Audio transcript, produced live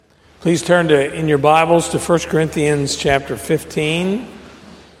Please turn in your Bibles to 1 Corinthians chapter 15.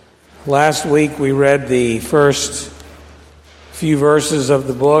 Last week we read the first few verses of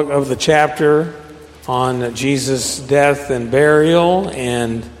the chapter on Jesus' death and burial,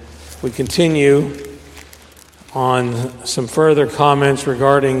 and we continue on some further comments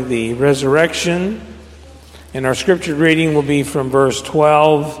regarding the resurrection. And our scripture reading will be from verse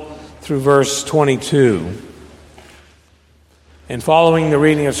 12 through verse 22. And following the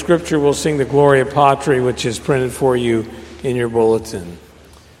reading of Scripture, we'll sing the Gloria Patri, which is printed for you in your bulletin.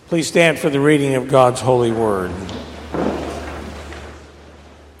 Please stand for the reading of God's holy word.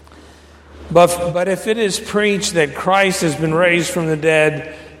 But if it is preached that Christ has been raised from the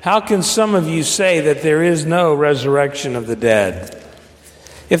dead, how can some of you say that there is no resurrection of the dead?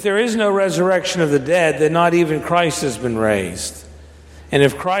 If there is no resurrection of the dead, then not even Christ has been raised. And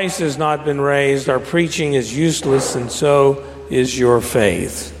if Christ has not been raised, our preaching is useless, and so is your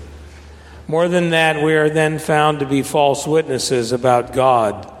faith. More than that, we are then found to be false witnesses about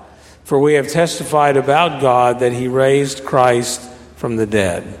God, for we have testified about God that he raised Christ from the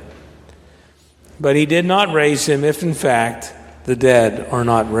dead. But he did not raise him if in fact the dead are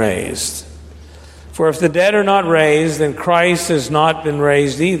not raised. For if the dead are not raised, then Christ has not been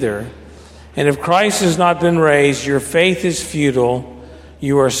raised either. And if Christ has not been raised, your faith is futile,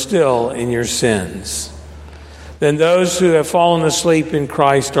 you are still in your sins. Then those who have fallen asleep in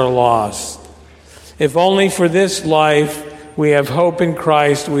Christ are lost. If only for this life we have hope in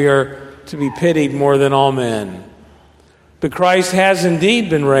Christ, we are to be pitied more than all men. But Christ has indeed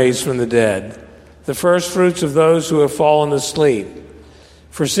been raised from the dead, the first fruits of those who have fallen asleep.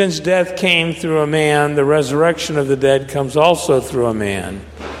 For since death came through a man, the resurrection of the dead comes also through a man.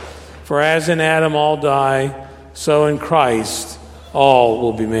 For as in Adam all die, so in Christ all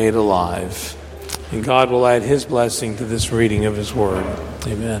will be made alive. And God will add his blessing to this reading of his word.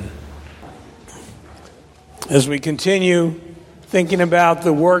 Amen. As we continue thinking about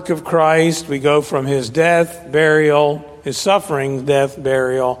the work of Christ, we go from his death, burial, his suffering, death,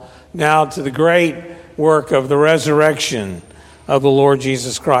 burial, now to the great work of the resurrection of the Lord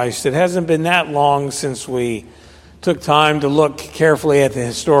Jesus Christ. It hasn't been that long since we took time to look carefully at the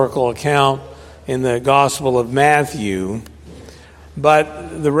historical account in the Gospel of Matthew.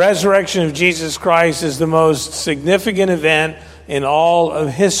 But the resurrection of Jesus Christ is the most significant event in all of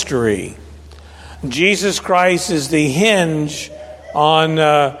history. Jesus Christ is the hinge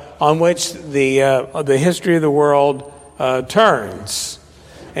on which the history of the world turns.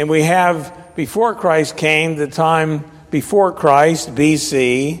 And we have, before Christ came, the time before Christ,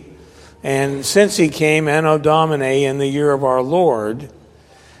 BC, and since he came, Anno Domini, in the year of our Lord.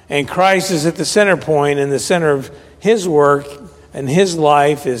 And Christ is at the center point, in the center of his work, and his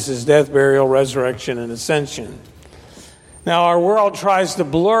life is his death, burial, resurrection, and ascension. Now, our world tries to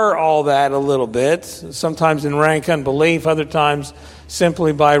blur all that a little bit, sometimes in rank unbelief, other times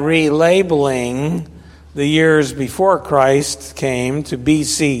simply by relabeling the years before Christ came to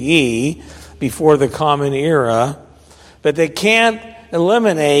BCE, before the Common Era. But they can't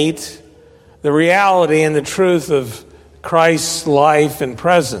eliminate the reality and the truth of Christ's life and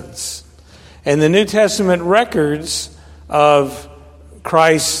presence. And the New Testament records of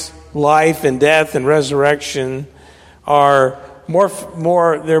Christ's life and death and resurrection are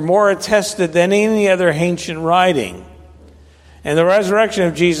more attested than any other ancient writing. And the resurrection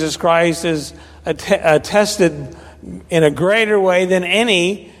of Jesus Christ is attested in a greater way than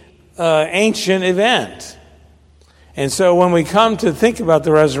any ancient event. And so when we come to think about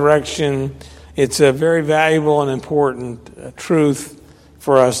the resurrection, it's a very valuable and important truth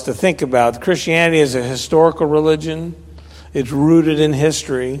for us to think about. Christianity is a historical religion. It's rooted in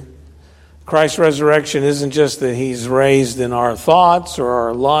history. Christ's resurrection isn't just that he's raised in our thoughts or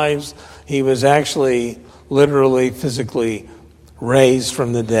our lives. He was actually, literally, physically raised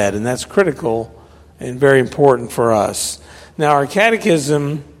from the dead. And that's critical and very important for us. Now, our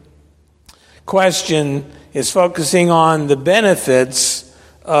catechism question is focusing on the benefits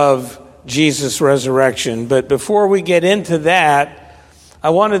of Jesus' resurrection. But before we get into that,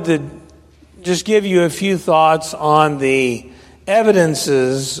 I wanted to just give you a few thoughts on the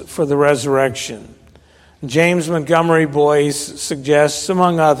evidences for the resurrection. James Montgomery Boyce suggests,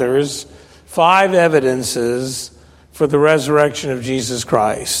 among others, 5 evidences for the resurrection of Jesus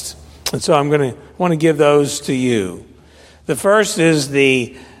Christ. And so I want to give those to you. The first is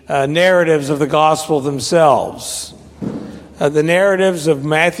the narratives of the gospel themselves. The narratives of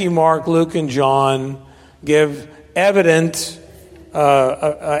Matthew, Mark, Luke, and John give evident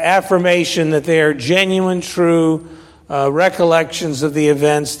affirmation that they are genuine, true recollections of the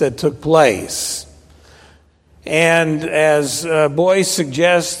events that took place. And as Boyce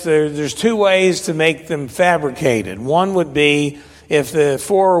suggests, there's two ways to make them fabricated. One would be if the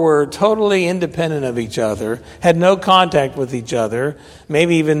four were totally independent of each other, had no contact with each other,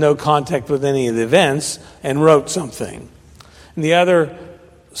 maybe even no contact with any of the events, and wrote something. And the other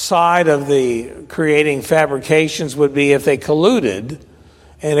side of the creating fabrications would be if they colluded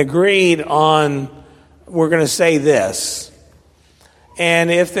and agreed on, we're going to say this. And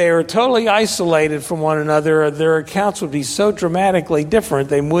if they were totally isolated from one another, their accounts would be so dramatically different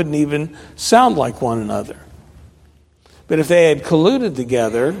they wouldn't even sound like one another. But if they had colluded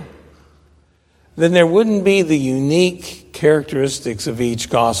together, then there wouldn't be the unique characteristics of each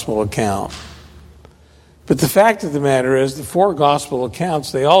gospel account. But the fact of the matter is, the four gospel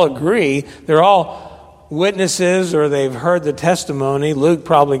accounts, they all agree. They're all witnesses, or they've heard the testimony. Luke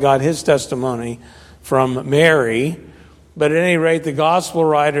probably got his testimony from Mary. But at any rate, the gospel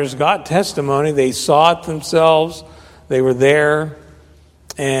writers got testimony. They saw it themselves. They were there.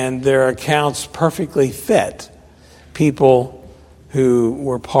 And their accounts perfectly fit people who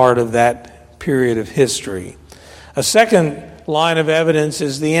were part of that period of history. A second line of evidence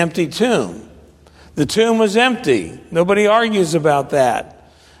is the empty tomb. The tomb was empty. Nobody argues about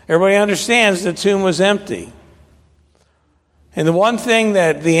that. Everybody understands the tomb was empty. And the one thing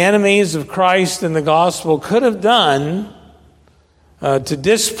that the enemies of Christ and the gospel could have done to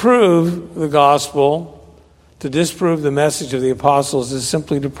disprove the gospel, to disprove the message of the apostles, is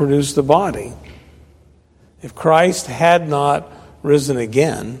simply to produce the body. If Christ had not risen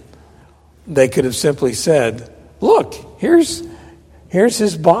again, they could have simply said, look, here's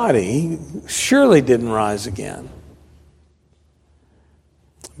his body. He surely didn't rise again.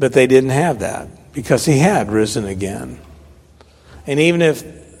 But they didn't have that because he had risen again. And even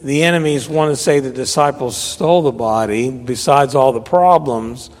if the enemies want to say the disciples stole the body, besides all the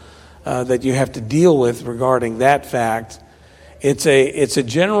problems that you have to deal with regarding that fact, it's a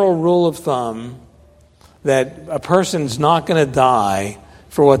general rule of thumb that a person's not going to die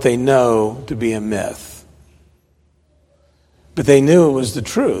for what they know to be a myth. But they knew it was the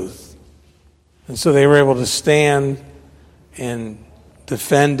truth. And so they were able to stand and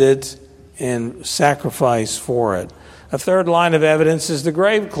defend it and sacrifice for it. A third line of evidence is the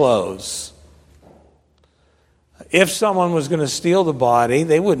grave clothes. If someone was going to steal the body,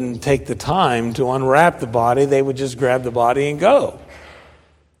 they wouldn't take the time to unwrap the body. They would just grab the body and go.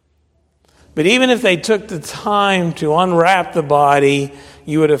 But even if they took the time to unwrap the body,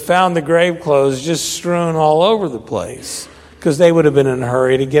 you would have found the grave clothes just strewn all over the place because they would have been in a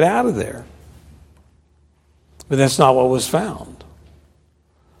hurry to get out of there. But that's not what was found.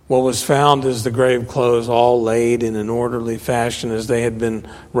 What was found is the grave clothes all laid in an orderly fashion as they had been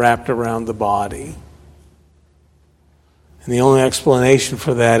wrapped around the body. And the only explanation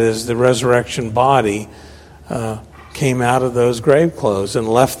for that is the resurrection body came out of those grave clothes and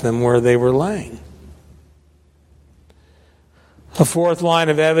left them where they were laying. A fourth line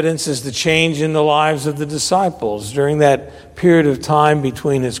of evidence is the change in the lives of the disciples during that period of time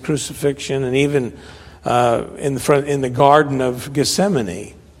between his crucifixion and even in the Garden of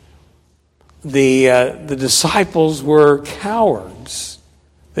Gethsemane. The disciples were cowards.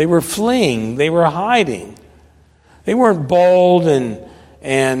 They were fleeing. They were hiding. They weren't bold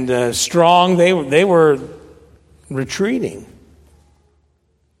and strong. They were retreating.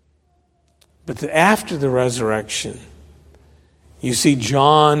 But after the resurrection, you see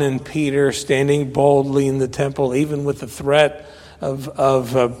John and Peter standing boldly in the temple, even with the threat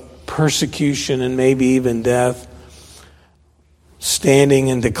of persecution and maybe even death, standing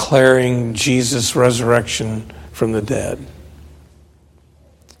and declaring Jesus' resurrection from the dead.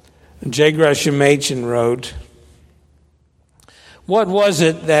 J. Gresham Machen wrote, "What was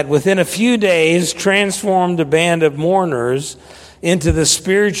it that within a few days transformed a band of mourners into the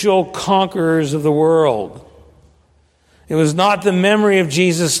spiritual conquerors of the world? It was not the memory of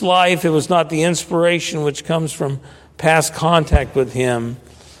Jesus' life. It was not the inspiration which comes from past contact with him,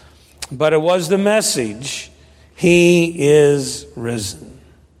 but it was the message, He is risen.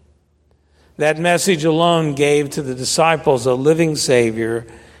 That message alone gave to the disciples a living Savior,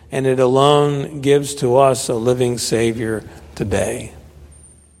 and it alone gives to us a living Savior today."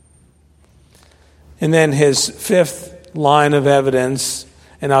 And then his fifth line of evidence,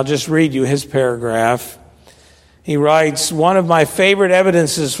 and I'll just read you his paragraph. He writes, "One of my favorite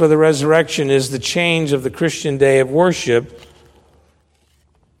evidences for the resurrection is the change of the Christian day of worship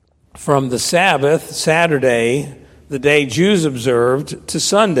from the Sabbath, Saturday, the day Jews observed, to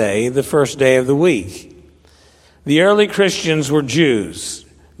Sunday, the first day of the week. The early Christians were Jews.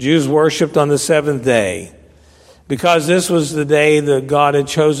 Jews worshipped on the seventh day because this was the day that God had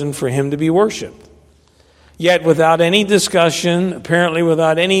chosen for him to be worshipped. Yet without any discussion, apparently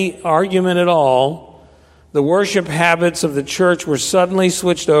without any argument at all, the worship habits of the church were suddenly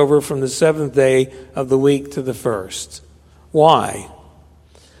switched over from the seventh day of the week to the first. Why?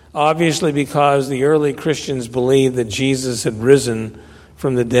 Obviously because the early Christians believed that Jesus had risen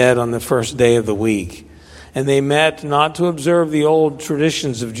from the dead on the first day of the week. And they met not to observe the old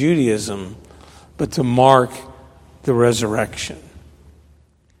traditions of Judaism, but to mark the resurrection.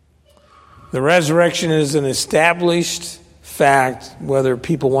 The resurrection is an established fact, whether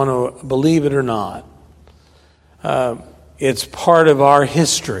people want to believe it or not. It's part of our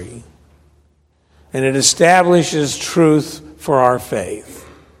history, and it establishes truth for our faith.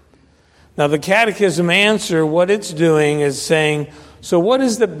 Now, the Catechism answer, what it's doing is saying, so what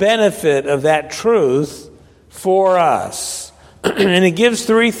is the benefit of that truth for us? And it gives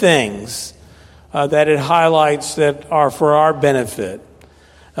three things that it highlights that are for our benefit.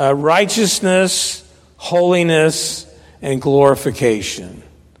 Righteousness, holiness, and glorification.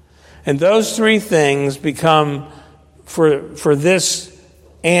 And those three things become, for this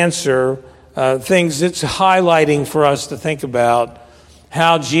answer, things it's highlighting for us to think about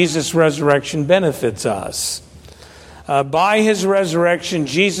how Jesus' resurrection benefits us. By his resurrection,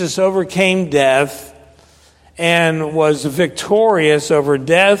 Jesus overcame death and was victorious over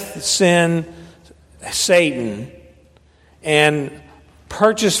death, sin, Satan, and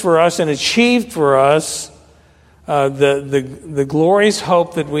purchased for us and achieved for us the glorious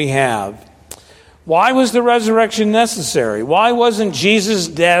hope that we have. Why was the resurrection necessary? Why wasn't Jesus'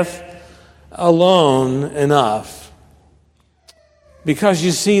 death alone enough? Because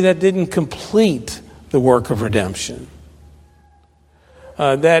you see, that didn't complete the work of redemption.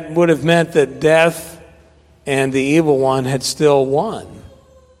 That would have meant that death and the evil one had still won.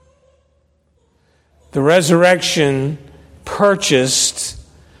 The resurrection purchased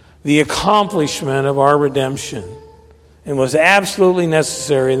the accomplishment of our redemption and was absolutely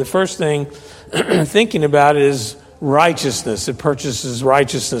necessary. And the first thing thinking about it is righteousness. It purchases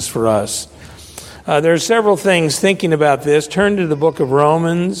righteousness for us. There are several things thinking about this. Turn to the book of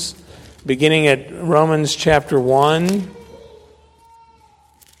Romans, beginning at Romans chapter 1.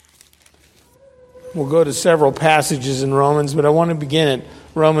 We'll go to several passages in Romans, but I want to begin at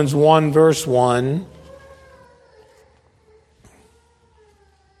Romans 1, verse 1.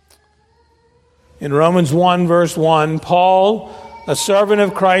 In Romans 1, verse 1, Paul, a servant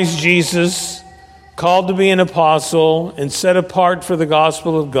of Christ Jesus, called to be an apostle and set apart for the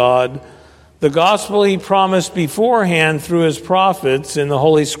gospel of God, the gospel he promised beforehand through his prophets in the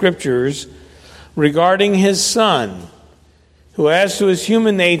Holy Scriptures regarding his Son, who as to his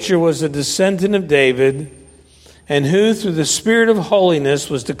human nature was a descendant of David, and who through the Spirit of holiness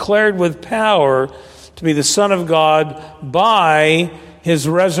was declared with power to be the Son of God by his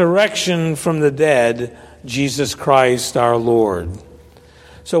resurrection from the dead, Jesus Christ our Lord.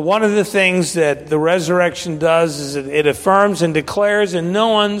 So one of the things that the resurrection does is it affirms and declares in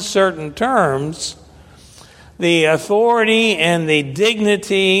no uncertain terms the authority and the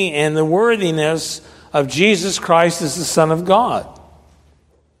dignity and the worthiness of Jesus Christ as the Son of God.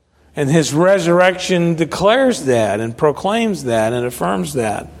 And his resurrection declares that and proclaims that and affirms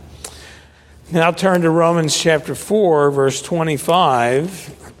that. Now turn to Romans chapter 4, verse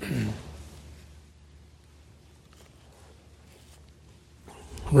 25.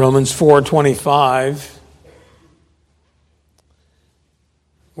 Romans 4:25,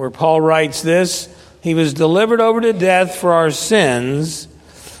 where Paul writes this: he was delivered over to death for our sins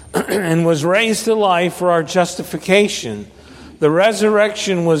and was raised to life for our justification. The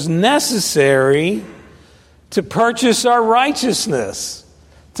resurrection was necessary to purchase our righteousness,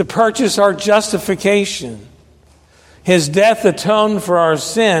 to purchase our justification. His death atoned for our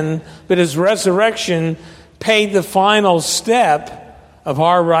sin, but his resurrection paid the final step of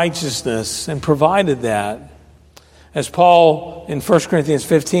our righteousness and provided that. As Paul in 1 Corinthians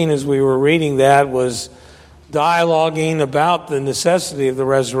 15, as we were reading that, was dialoguing about the necessity of the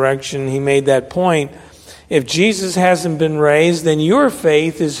resurrection, he made that point. If Jesus hasn't been raised, then your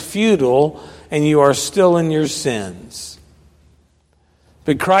faith is futile and you are still in your sins.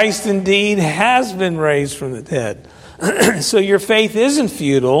 But Christ indeed has been raised from the dead. So your faith isn't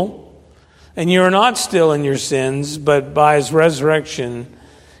futile, and you are not still in your sins, but by his resurrection,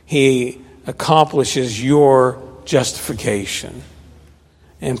 he accomplishes your justification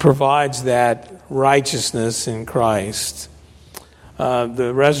and provides that righteousness in Christ.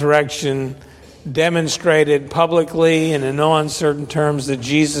 The resurrection demonstrated publicly and in no uncertain terms that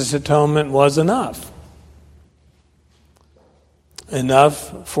Jesus' atonement was enough.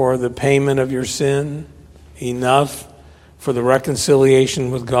 Enough for the payment of your sin, enough for the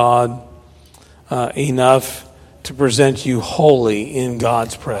reconciliation with God, enough to present you holy in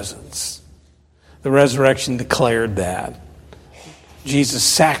God's presence. The resurrection declared that. Jesus'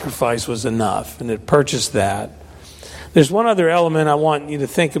 sacrifice was enough, and it purchased that. There's one other element I want you to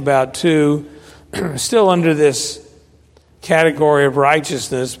think about too, still under this category of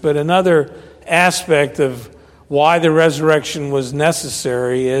righteousness, but another aspect of why the resurrection was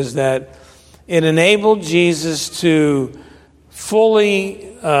necessary is that it enabled Jesus to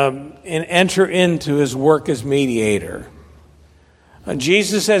fully enter into his work as mediator.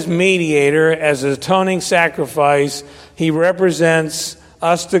 Jesus as mediator, as an atoning sacrifice, he represents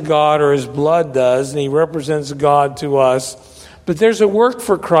us to God, or his blood does, and he represents God to us. But there's a work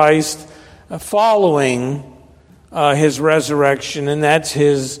for Christ following his resurrection, and that's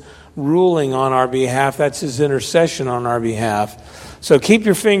his ruling on our behalf. That's his intercession on our behalf. So keep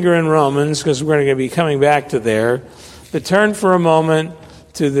your finger in Romans, because we're going to be coming back to there. But turn for a moment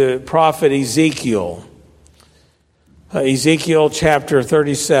to the prophet Ezekiel. Ezekiel chapter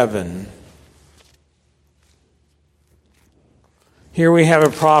 37. Here we have a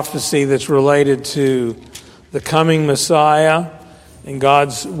prophecy that's related to the coming Messiah and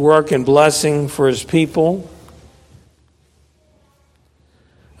God's work and blessing for his people.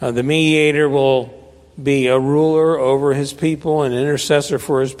 The mediator will be a ruler over his people, an intercessor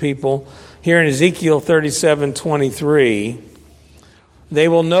for his people. Here in Ezekiel 37:23, they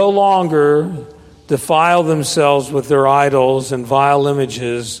will no longer defile themselves with their idols and vile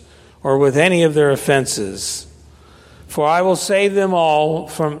images, or with any of their offenses. For I will save them all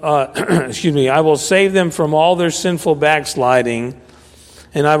from, I will save them from all their sinful backsliding,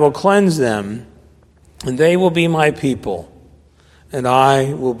 and I will cleanse them, and they will be my people, and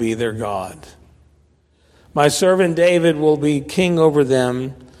I will be their God. My servant David will be king over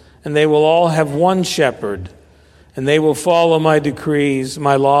them, and they will all have one shepherd, and they will follow my decrees,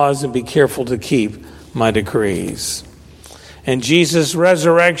 my laws, and be careful to keep my decrees. And Jesus'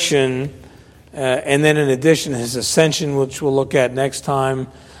 resurrection, and then in addition his ascension, which we'll look at next time,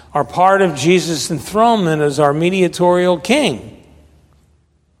 are part of Jesus' enthronement as our mediatorial king.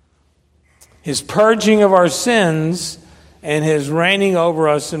 His purging of our sins and his reigning over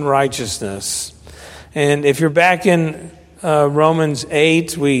us in righteousness. And if you're back in Romans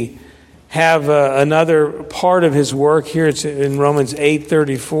 8, we have another part of his work here. It's in Romans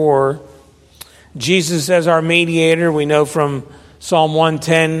 8:34. Jesus as our mediator, we know from Psalm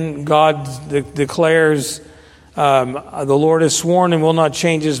 110, God declares, the Lord has sworn and will not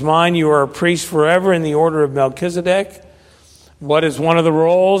change his mind. You are a priest forever in the order of Melchizedek. What is one of the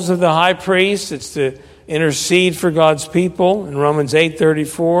roles of the high priest? It's to intercede for God's people. In Romans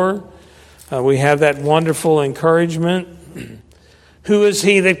 8:34, we have that wonderful encouragement. Who is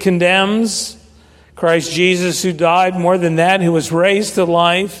he that condemns? Christ Jesus, who died, more than that, who was raised to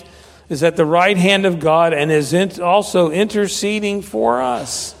life, is at the right hand of God and is also interceding for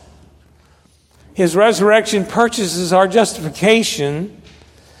us. His resurrection purchases our justification,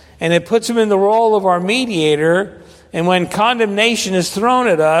 and it puts him in the role of our mediator. And when condemnation is thrown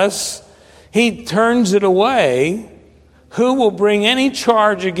at us, he turns it away. Who will bring any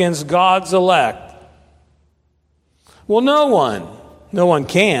charge against God's elect? Well, no one. No one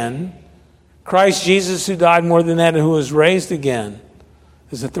can. Christ Jesus, who died, more than that, and who was raised again,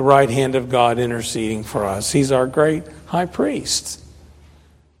 is at the right hand of God interceding for us. He's our great high priest.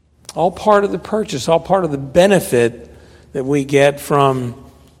 All part of the purchase, all part of the benefit that we get from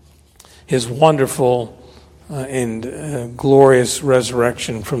his wonderful and glorious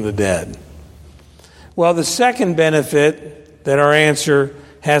resurrection from the dead. Well, the second benefit that our answer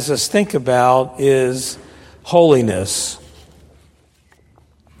has us think about is holiness.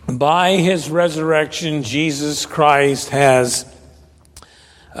 By his resurrection, Jesus Christ has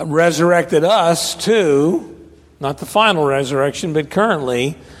resurrected us to, not the final resurrection, but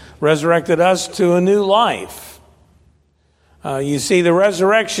currently resurrected us to a new life. You see, the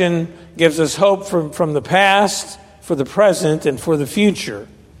resurrection gives us hope from the past, for the present, and for the future.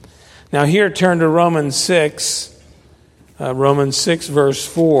 Now here, turn to Romans 6, verse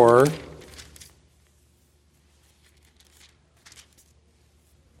 4.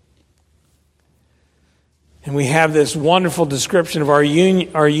 And we have this wonderful description of our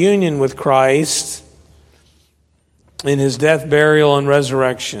union with Christ in his death, burial, and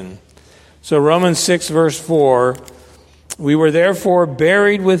resurrection. So Romans 6, verse 4, we were therefore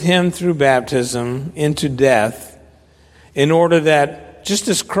buried with him through baptism into death, in order that just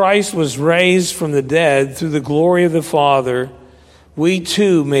as Christ was raised from the dead through the glory of the Father, we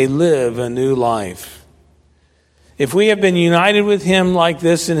too may live a new life. If we have been united with him like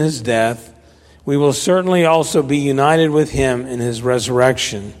this in his death, we will certainly also be united with him in his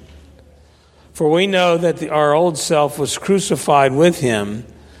resurrection. For we know that our old self was crucified with him,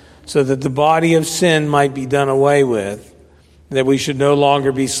 so that the body of sin might be done away with, that we should no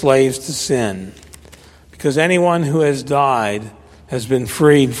longer be slaves to sin. Because anyone who has died has been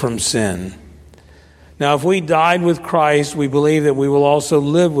freed from sin. Now, if we died with Christ, we believe that we will also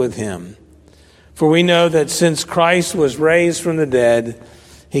live with him. For we know that since Christ was raised from the dead,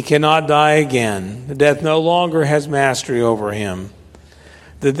 he cannot die again. The death no longer has mastery over him.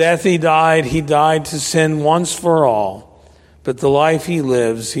 The death he died to sin once for all. But the life he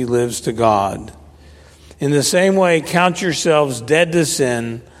lives to God. In the same way, count yourselves dead to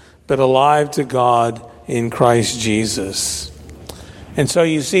sin, but alive to God in Christ Jesus. And so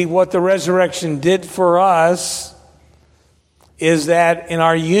you see what the resurrection did for us is that in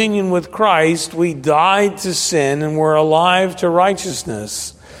our union with Christ, we died to sin and we're alive to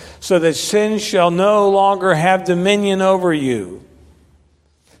righteousness, so that sin shall no longer have dominion over you.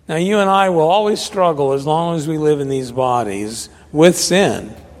 Now, you and I will always struggle as long as we live in these bodies with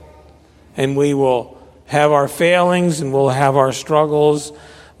sin. And we will have our failings and we'll have our struggles,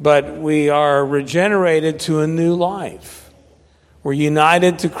 but we are regenerated to a new life. We're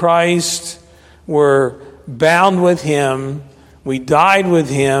united to Christ. We're bound with him. We died with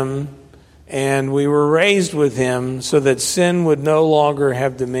him. And we were raised with him so that sin would no longer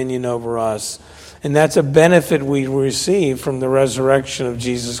have dominion over us. And that's a benefit we receive from the resurrection of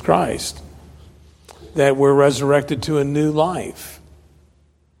Jesus Christ. That we're resurrected to a new life.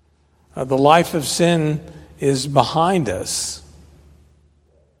 The life of sin is behind us.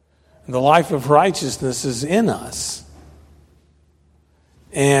 The life of righteousness is in us.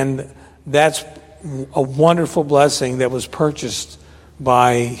 And that's a wonderful blessing that was purchased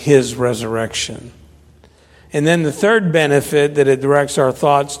by his resurrection. And then the third benefit that it directs our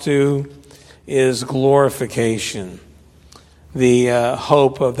thoughts to is glorification. The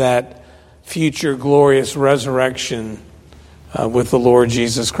hope of that future glorious resurrection with the Lord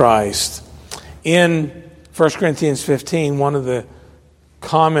Jesus Christ. In 1 Corinthians 15, one of the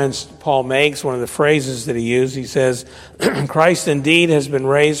comments Paul makes, one of the phrases that he used, he says, Christ indeed has been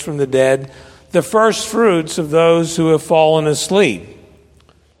raised from the dead, the first fruits of those who have fallen asleep.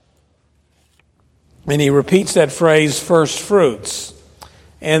 And he repeats that phrase, first fruits.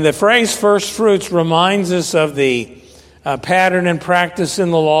 And the phrase first fruits reminds us of the pattern and practice in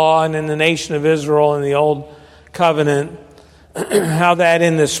the law and in the nation of Israel in the Old Covenant, how that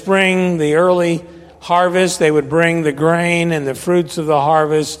in the spring, the early harvest, they would bring the grain and the fruits of the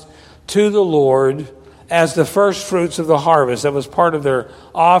harvest to the Lord as the first fruits of the harvest. That was part of their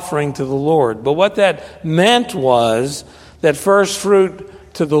offering to the Lord. But what that meant was that first fruit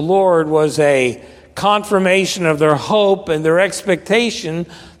to the Lord was a confirmation of their hope and their expectation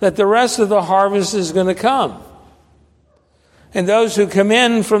that the rest of the harvest is going to come. And those who come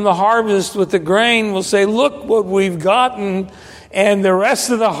in from the harvest with the grain will say, look what we've gotten, and the rest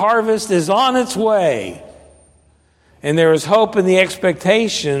of the harvest is on its way. And there is hope in the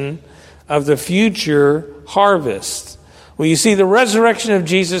expectation of the future harvest. Well, you see, the resurrection of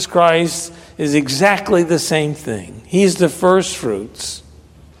Jesus Christ is exactly the same thing. He's the first fruits,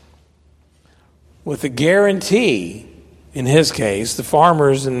 with a guarantee, in his case. The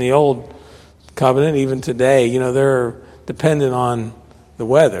farmers in the Old Covenant, even today, they're dependent on the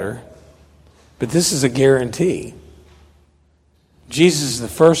weather, but this is a guarantee. Jesus is the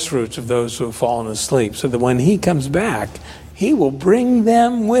first fruits of those who have fallen asleep, so that when he comes back, he will bring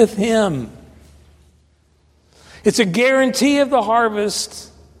them with him. It's a guarantee of the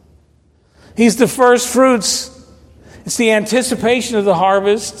harvest. He's the first fruits. It's the anticipation of the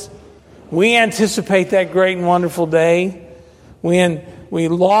harvest. We anticipate that great and wonderful day. We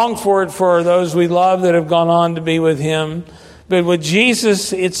long for it for those we love that have gone on to be with him. But with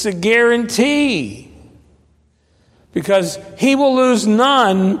Jesus, it's a guarantee. Because he will lose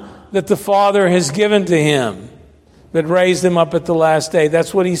none that the Father has given to him, but raised him up at the last day.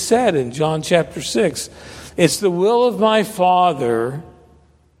 That's what he said in John chapter 6. It's the will of my Father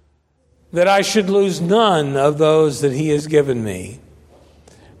that I should lose none of those that he has given me,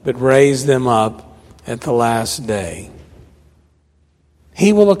 but raise them up at the last day.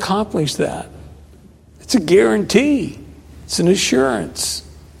 He will accomplish that. It's a guarantee. It's an assurance.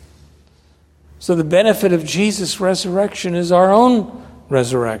 So the benefit of Jesus' resurrection is our own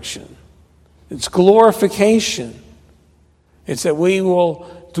resurrection. It's glorification. It's that we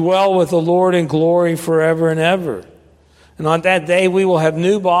will dwell with the Lord in glory forever and ever. And on that day we will have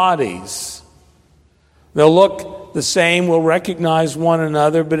new bodies. They'll look the same, we'll recognize one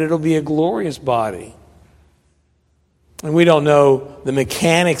another, but it'll be a glorious body. And we don't know the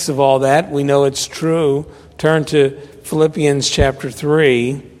mechanics of all that. We know it's true. Turn to Philippians chapter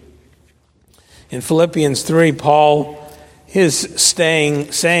 3. In Philippians 3, Paul is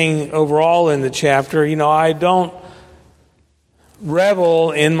saying overall in the chapter, I don't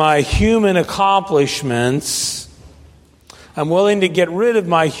revel in my human accomplishments. I'm willing to get rid of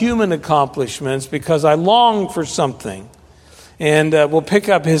my human accomplishments because I long for something. And we'll pick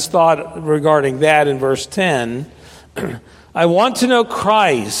up his thought regarding that in verse 10. I want to know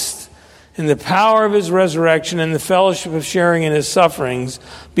Christ in the power of his resurrection and the fellowship of sharing in his sufferings,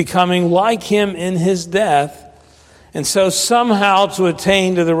 becoming like him in his death, and so somehow to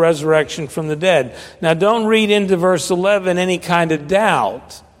attain to the resurrection from the dead. Now don't read into verse 11 any kind of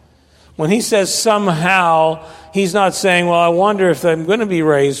doubt. When he says somehow, he's not saying, well, I wonder if I'm going to be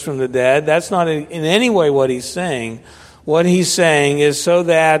raised from the dead. That's not in any way what he's saying. What he's saying is so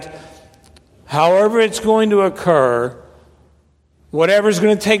that however it's going to occur, whatever's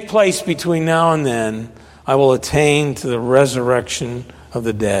going to take place between now and then, I will attain to the resurrection of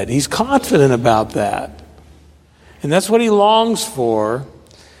the dead. He's confident about that. And that's what he longs for.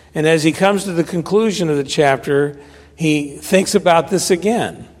 And as he comes to the conclusion of the chapter, he thinks about this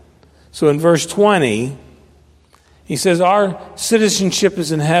again. So in verse 20, he says, our citizenship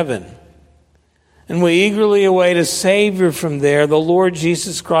is in heaven, and we eagerly await a Savior from there, the Lord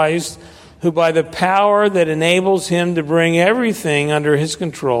Jesus Christ, who by the power that enables him to bring everything under his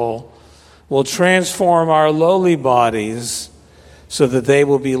control will transform our lowly bodies so that they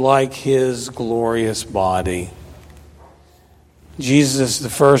will be like his glorious body. Jesus is the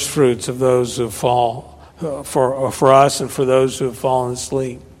first fruits of those who fall for us and for those who have fallen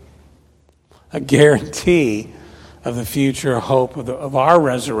asleep. A guarantee of the future hope of our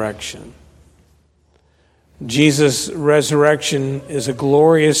resurrection. Jesus' resurrection is a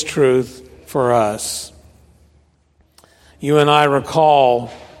glorious truth for us. You and I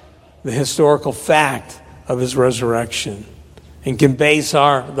recall the historical fact of his resurrection and can base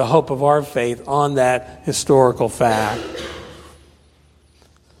the hope of our faith on that historical fact.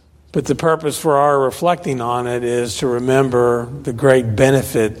 But the purpose for our reflecting on it is to remember the great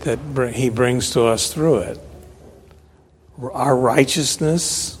benefit that he brings to us through it. Our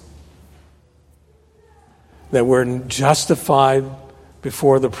righteousness, that we're justified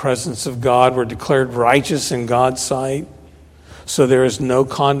before the presence of God. We're declared righteous in God's sight. So there is no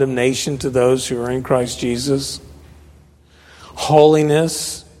condemnation to those who are in Christ Jesus.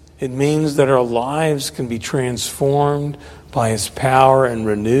 Holiness, it means that our lives can be transformed by his power and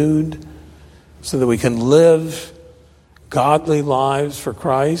renewed so that we can live godly lives for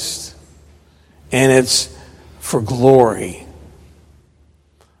Christ. And it's for glory.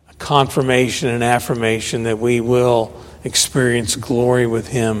 Confirmation and affirmation that we will experience glory with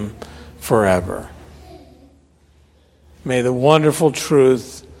him forever. May the wonderful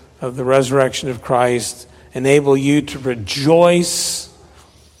truth of the resurrection of Christ enable you to rejoice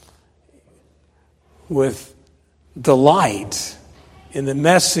with delight in the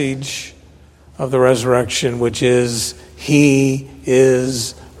message of the resurrection, which is, he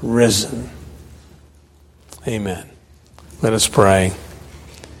is risen. Amen. Let us pray.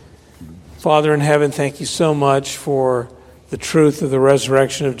 Father in heaven, thank you so much for the truth of the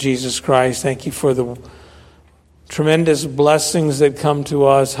resurrection of Jesus Christ. Thank you for the tremendous blessings that come to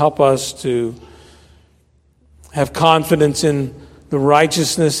us. Help us to have confidence in the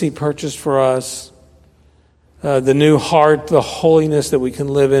righteousness he purchased for us, the new heart, the holiness that we can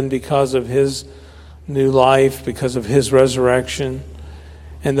live in because of his new life, because of his resurrection,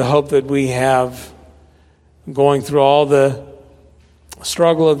 and the hope that we have going through all the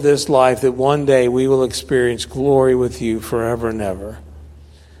struggle of this life, that one day we will experience glory with you forever and ever.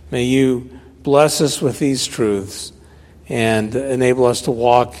 May you bless us with these truths and enable us to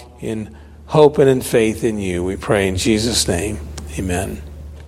walk in hope and in faith in you. We pray in Jesus' name. Amen.